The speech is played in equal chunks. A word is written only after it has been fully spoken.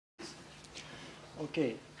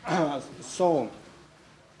Okay, so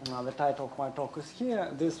the title of my talk is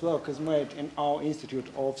here. This work is made in our Institute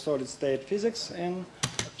of Solid-State Physics in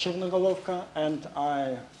Chernogolovka, and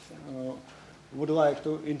I would like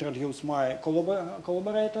to introduce my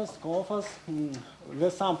collaborators, co-authors.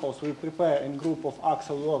 The samples we prepare in group of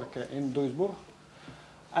Axel Lorke in Duisburg,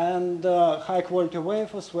 and high-quality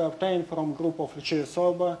wafers we obtain from group of Lucia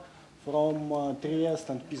Sorba from Trieste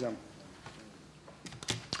and Pisa.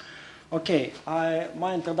 Okay,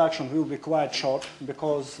 my introduction will be quite short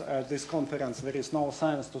because at this conference there is no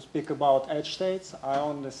sense to speak about edge states. I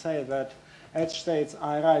only say that edge states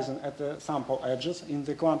are arising at the sample edges in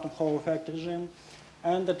the quantum Hall effect regime,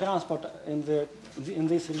 and the transport in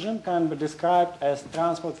this regime can be described as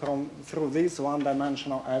transport through this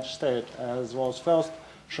one-dimensional edge state, as was first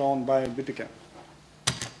shown by Büteke.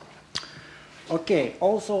 Okay,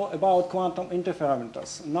 also about quantum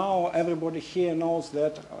interferometers. Now everybody here knows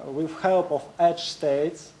that with help of edge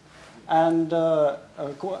states and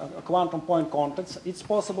quantum point contacts, it's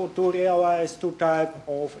possible to realize two types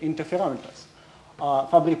of interferometers,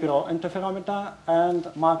 Fabry-Perot interferometer and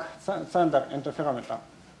Mach-Zehnder interferometer.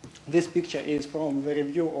 This picture is from the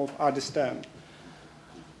review of ADIS-10.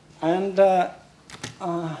 And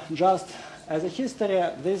just as a history,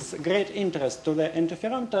 this great interest to the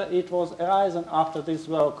interferometer, it was arising after this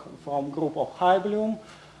work from group of High Bloom.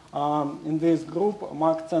 In this group,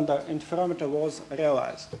 Mach-Zehnder interferometer was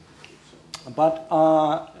realized. But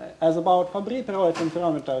as about Fabry-Perot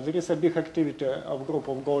interferometer, there is a big activity of group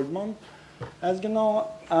of Goldman, as you know,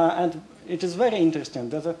 and it is very interesting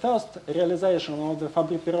that the first realization of the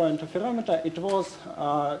Fabry-Perot interferometer, it was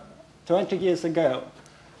 20 years ago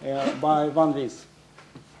by Van Wies.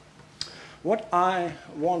 What I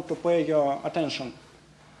want to pay your attention,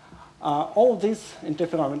 all these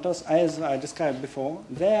interferometers, as I described before,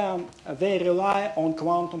 they rely on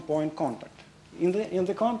quantum point contact. In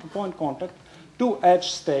the quantum point contact, two edge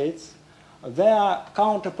states, they are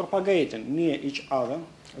counter-propagating near each other.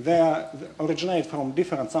 They originate from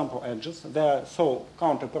different sample edges. They are so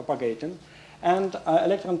counter-propagating. And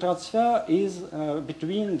electron transfer is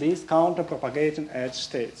between these counter-propagating edge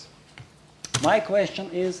states. My question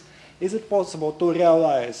is it possible to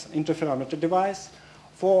realize interferometer device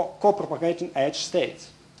for co-propagating edge states?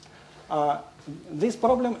 This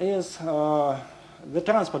problem is the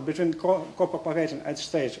transport between co-propagating edge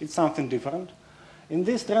states. It's something different. In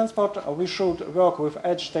this transport, we should work with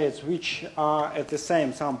edge states which are at the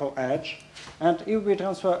same sample edge. And if we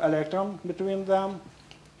transfer electron between them,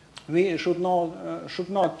 we should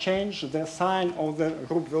not change the sign of the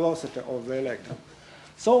group velocity of the electron.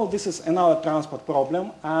 So this is another transport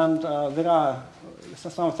problem, and there are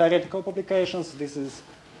some theoretical publications. This is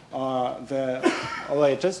the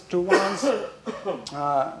latest two ones,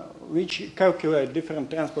 which calculate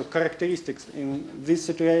different transport characteristics in this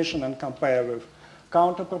situation and compare with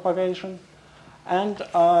counter-propagation. And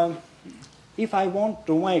if I want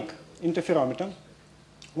to make interferometer,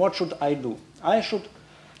 what should I do? I should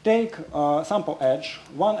take sample edge.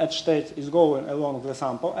 One edge state is going along the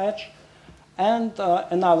sample edge, and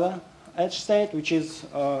another edge state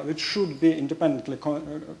which should be independently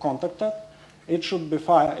contacted. It should be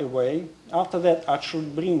far away. After that, I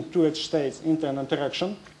should bring two edge states into an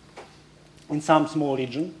interaction in some small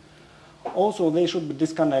region. Also, they should be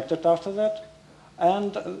disconnected after that,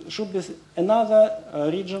 and should be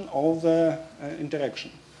another region of the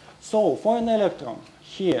interaction. So, for an electron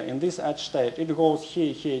here in this edge state, it goes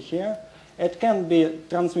here, here, here. It can be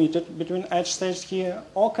transmitted between edge states here,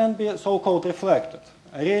 or can be so-called reflected.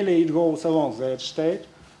 Really, it goes along the edge state.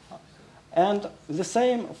 And the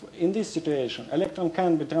same in this situation. Electron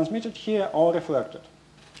can be transmitted here or reflected.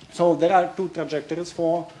 So there are two trajectories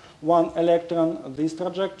for one electron, this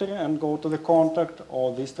trajectory and go to the contact,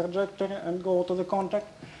 or this trajectory and go to the contact.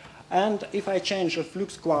 And if I change the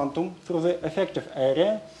flux quantum through the effective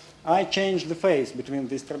area, I change the phase between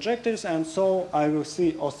these trajectories, and so I will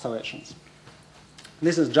see oscillations.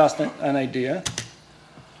 This is just an idea.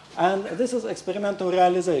 And this is experimental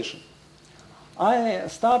realization. I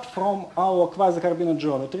start from our quasi-carbonate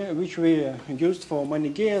geometry, which we used for many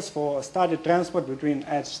years for study transport between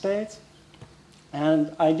edge states.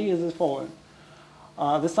 And idea is the following.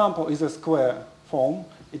 The sample is a square form.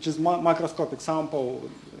 It is macroscopic sample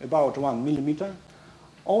about 1 millimeter.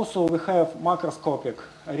 Also, we have macroscopic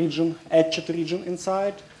region, etched region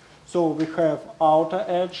inside. So we have outer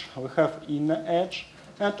edge, we have inner edge,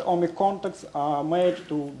 and ohmic contacts are made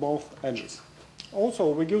to both edges.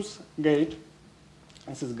 Also, we use gate,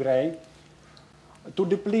 this is gray, to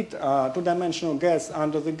deplete two-dimensional gas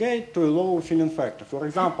under the gate to a low filling factor. For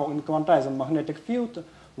example, in quantizing magnetic field,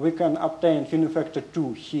 we can obtain filling factor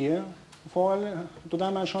 2 here, for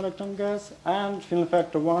two-dimensional electron gas, and fill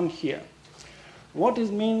factor 1 here. What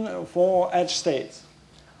is mean for edge states?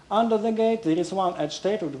 Under the gate, there is one edge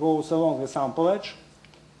state which goes along the sample edge.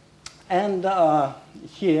 And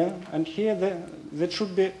here there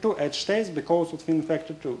should be two edge states because of fill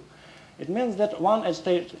factor 2. It means that one edge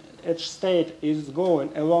state is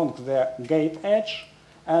going along the gate edge,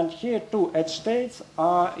 and here two edge states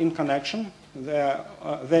are in connection.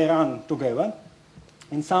 They run together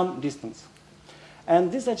in some distance.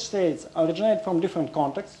 And these edge states originate from different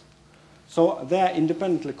contacts, so they are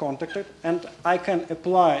independently contacted, and I can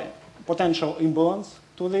apply potential imbalance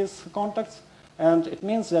to these contacts, and it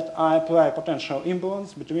means that I apply potential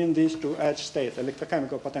imbalance between these two edge states,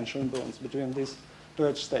 electrochemical potential imbalance between these two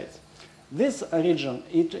edge states. This region,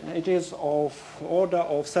 it is of order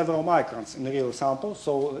of several microns in the real sample,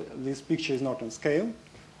 so this picture is not in scale.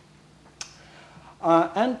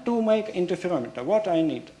 And to make interferometer, what I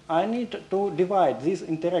need? I need to divide this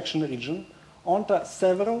interaction region onto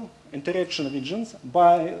several interaction regions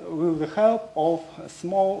with the help of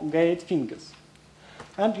small gate fingers.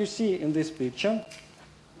 And you see in this picture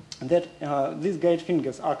that these gate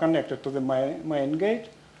fingers are connected to the main gate.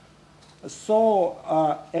 So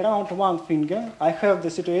around one finger, I have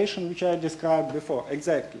the situation which I described before,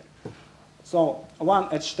 exactly. So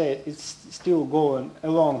one edge state is still going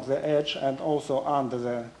along the edge and also under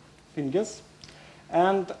the fingers.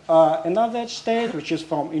 And another edge state, which is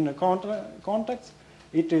from inner contacts,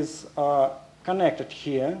 it is connected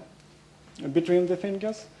here between the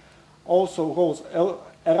fingers, also goes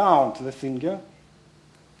around the finger,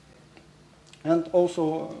 and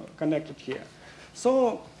also connected here.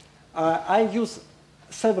 So I use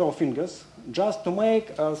several fingers just to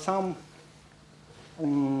make some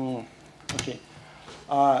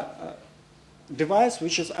device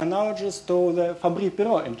which is analogous to the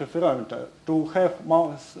Fabry-Perot interferometer to have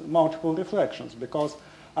multiple reflections, because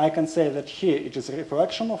I can say that here it is a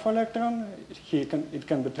reflection of electron, here it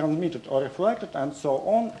can be transmitted or reflected, and so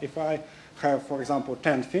on. If I have, for example,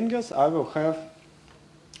 10 fingers, I will have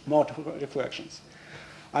multiple reflections.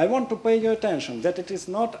 I want to pay your attention that it is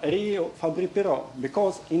not a real Fabry-Perot,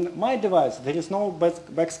 because in my device there is no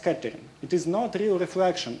backscattering. It is not real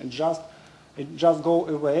reflection, it just go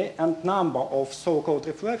away, and number of so-called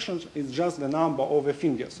reflections is just the number of the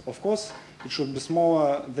fingers. Of course, it should be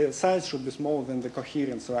smaller, the size should be smaller than the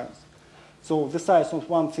coherence length. So the size of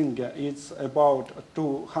one finger is about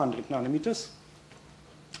 200 nanometers.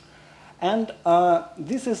 And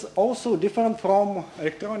this is also different from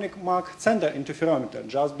electronic Mach Zehnder interferometer,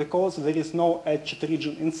 just because there is no etched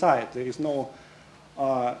region inside. There is no,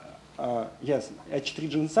 etched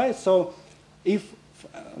region inside. So if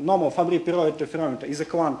normal Fabry-Perot interferometer is a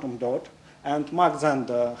quantum dot, and Mach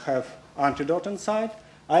Zehnder have antidot inside,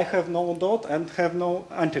 I have no dot and have no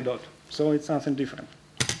antidote. So it's something different.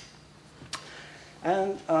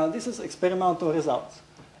 And this is experimental results.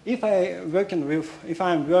 If I'm working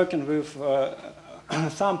with a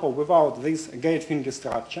sample without this gate finger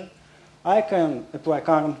structure, I can apply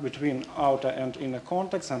current between outer and inner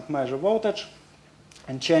contacts and measure voltage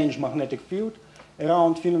and change magnetic field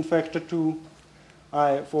around filling factor 2.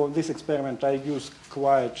 For this experiment, I use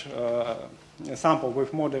quite a sample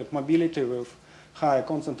with moderate mobility, with high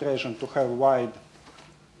concentration to have wide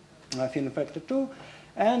filling factor 2.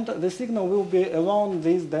 And the signal will be along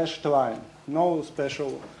this dashed line, no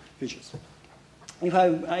special features. If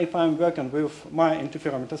I'm working with my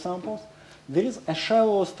interferometer samples, there is a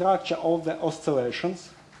shallow structure of the oscillations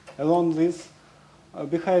along this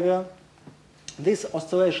behavior. These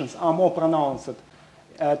oscillations are more pronounced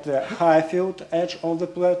at the high field edge of the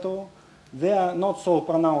plateau. They are not so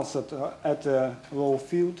pronounced at the low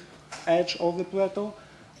field edge of the plateau,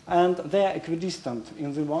 and they are equidistant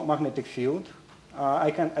in the magnetic field.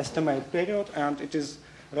 I can estimate period, and it is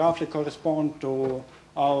roughly correspond to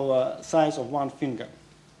our size of one finger.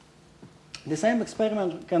 The same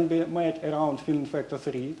experiment can be made around filling factor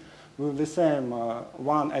 3 with the same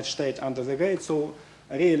one edge state under the gate, so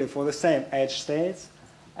really for the same edge states.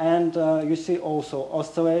 And you see also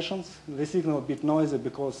oscillations. The signal a bit noisy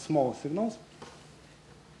because small signals.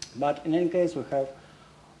 But in any case, we have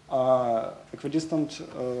equidistant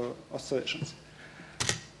oscillations.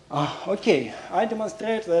 Okay, I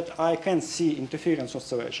demonstrate that I can see interference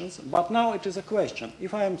oscillations, but now it is a question.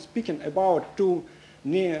 If I am speaking about two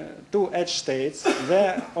edge states,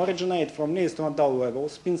 they originate from nearest to Landau level,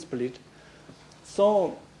 spin split.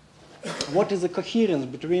 So what is the coherence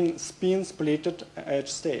between spin splitted edge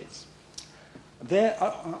states? The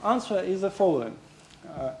answer is the following.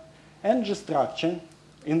 Energy structure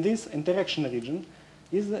in this interaction region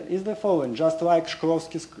is the following, just like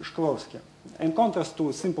Shklovsky. In contrast to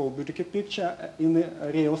a simple Buttigieg picture in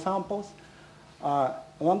the real samples,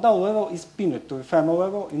 Landau level is pinned to a Fermi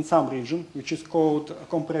level in some region, which is called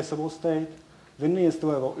compressible state. The nearest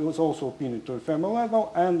level is also pinned to a Fermi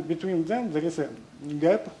level, and between them there is a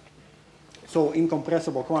gap. So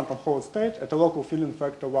incompressible quantum Hall state at a local filling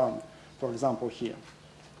factor 1, for example, here.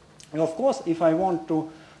 And of course, if I want to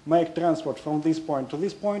make transport from this point to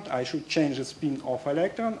this point, I should change the spin of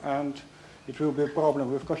electron, and it will be a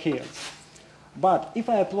problem with coherence. But if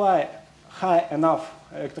I apply high enough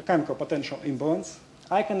electrochemical potential imbalance,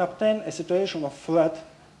 I can obtain a situation of flat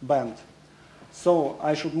band. So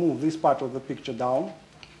I should move this part of the picture down.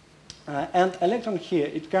 And electron here,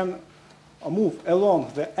 it can move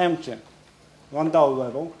along the empty Landau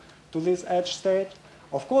level to this edge state.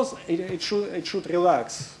 Of course, it should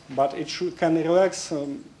relax, but it can relax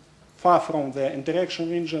far from the interaction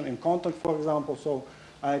region in contact, for example, so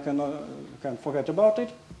I can forget about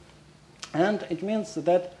it. And it means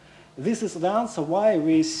that this is the answer why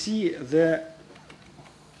we see the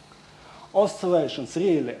oscillations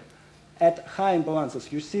really at high imbalances.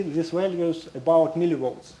 You see these values about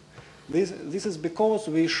millivolts. This is because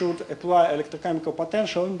we should apply electrochemical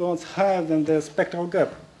potential imbalance higher than the spectral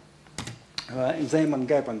gap, Zeeman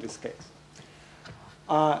gap in this case.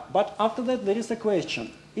 But after that, there is a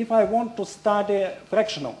question. If I want to study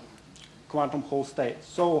fractional quantum Hall state,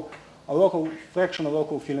 so a fractional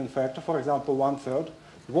local filling factor, for example, 1/3,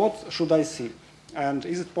 what should I see? And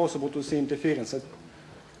is it possible to see interference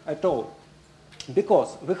at all?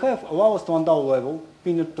 Because we have lowest Landau level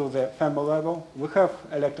pinned to the Fermi level, we have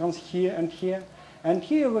electrons here, and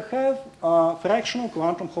here we have fractional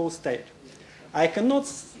quantum Hall state. I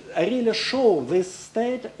cannot really show this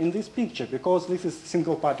state in this picture because this is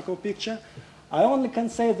single particle picture. I only can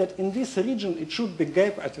say that in this region it should be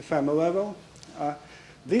gap at the Fermi level.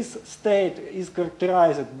 This state is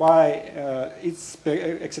characterized by its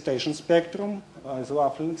excitation spectrum, the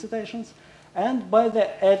Laughlin excitations, and by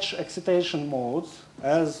the edge excitation modes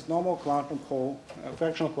as normal quantum Hall,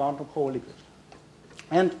 fractional quantum Hall liquid.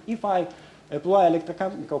 And if I apply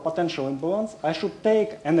electrochemical potential imbalance, I should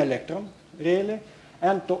take an electron, really,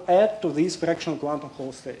 and to add to this fractional quantum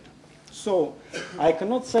Hall state. So I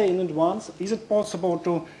cannot say in advance, is it possible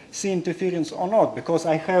to see interference or not, because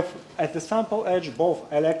I have at the sample edge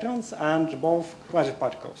both electrons and both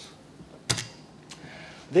quasi-particles.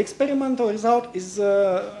 The experimental result is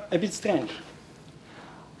a bit strange.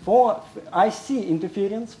 I see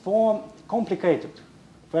interference for complicated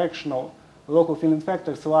fractional local filling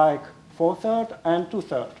factors like 4/3 and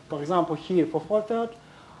 2/3. For example, here for 4/3,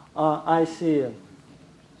 I see,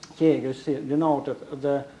 here you see denoted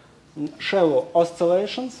the shallow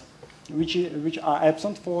oscillations, which are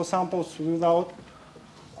absent for samples without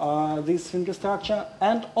this finger structure,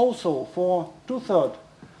 and also for 2/3,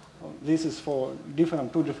 this is for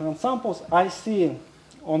two different samples, I see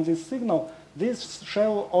on this signal this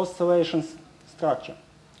shallow oscillation structure.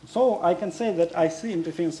 So I can say that I see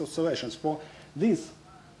interference oscillations for these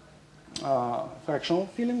fractional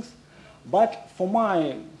fillings, but for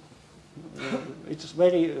it's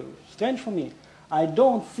very strange for me, I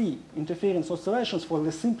don't see interference oscillations for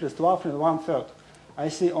the simplest Laughlin 1/3. I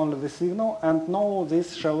see only the signal and no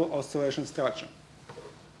this shallow oscillation structure.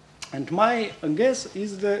 And my guess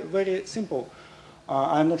is very simple.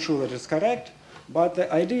 I'm not sure that it's correct, but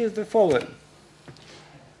the idea is the following.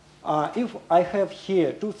 If I have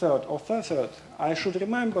here 2/3 or 1/3, I should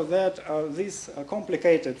remember that these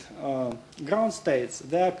complicated ground states,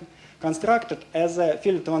 they are constructed as a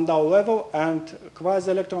field Landau level and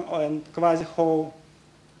quasi-electron and quasi-Hall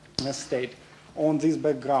state on this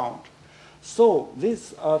background. So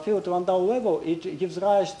this field Landau level, it gives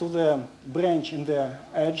rise to the branch in the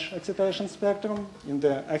edge excitation spectrum, in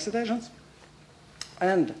the excitations.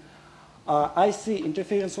 And I see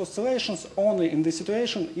interference oscillations only in this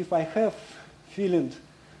situation if I have filling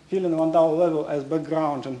Landau level as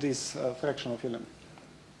background in this fractional filling.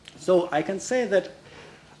 So I can say that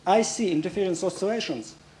I see interference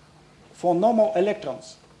oscillations for normal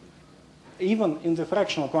electrons, even in the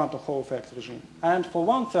fractional quantum Hall effect regime. And for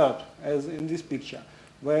 1/3, as in this picture,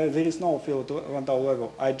 where there is no field Landau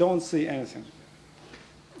level, I don't see anything.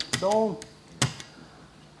 So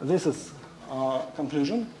this is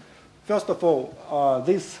conclusion. First of all,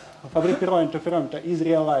 this Fabry-Perot interferometer is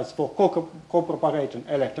realized for co-propagating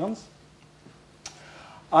electrons.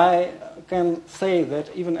 I can say that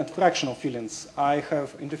even at fractional fillings, I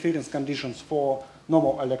have interference conditions for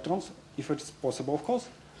normal electrons, if it's possible, of course.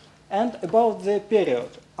 And about the period,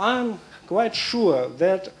 I'm quite sure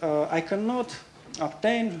that I cannot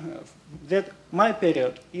obtain that my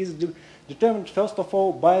period is determined, first of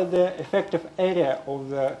all, by the effective area of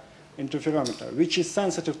the interferometer, which is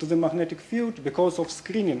sensitive to the magnetic field because of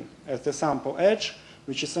screening at the sample edge,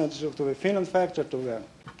 which is sensitive to the Finland factor, to the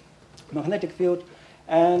magnetic field.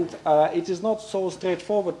 And it is not so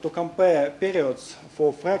straightforward to compare periods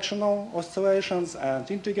for fractional oscillations and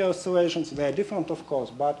integer oscillations. They are different, of course,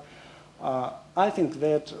 but I think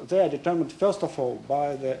that they are determined, first of all,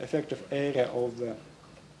 by the effective area of the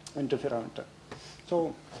interferometer.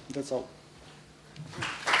 So that's all.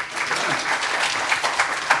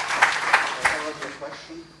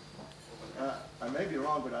 Question? I may be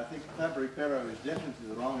wrong, but I think Fabry-Perot is definitely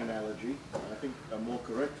the wrong analogy. I think a more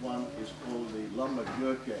correct one is called the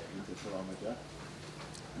Lambda-Gierke interferometer,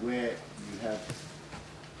 where you have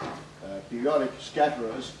periodic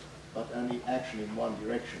scatterers, but only action in one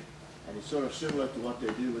direction. And it's sort of similar to what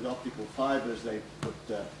they do with optical fibers. They put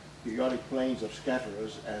periodic planes of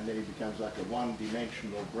scatterers, and then it becomes like a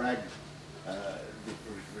one-dimensional Bragg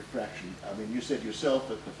refraction. I mean, you said yourself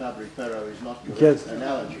that the Fabry-Perot is not your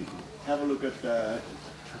analogy. Have a look at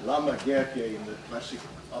Lambda-Gierke in the classic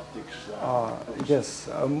optics. Yes,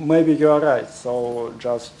 maybe you are right. So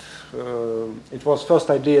just it was first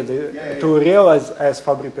idea to realize as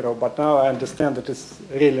Fabry-Perot, but now I understand that it's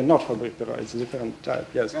really not Fabry-Perot. It's a different type.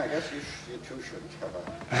 Yes. Yeah, I guess you two should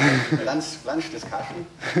have a lunch discussion.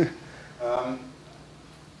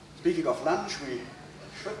 Speaking of lunch, we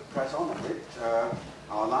should press on a bit.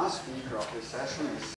 Our last speaker of this session is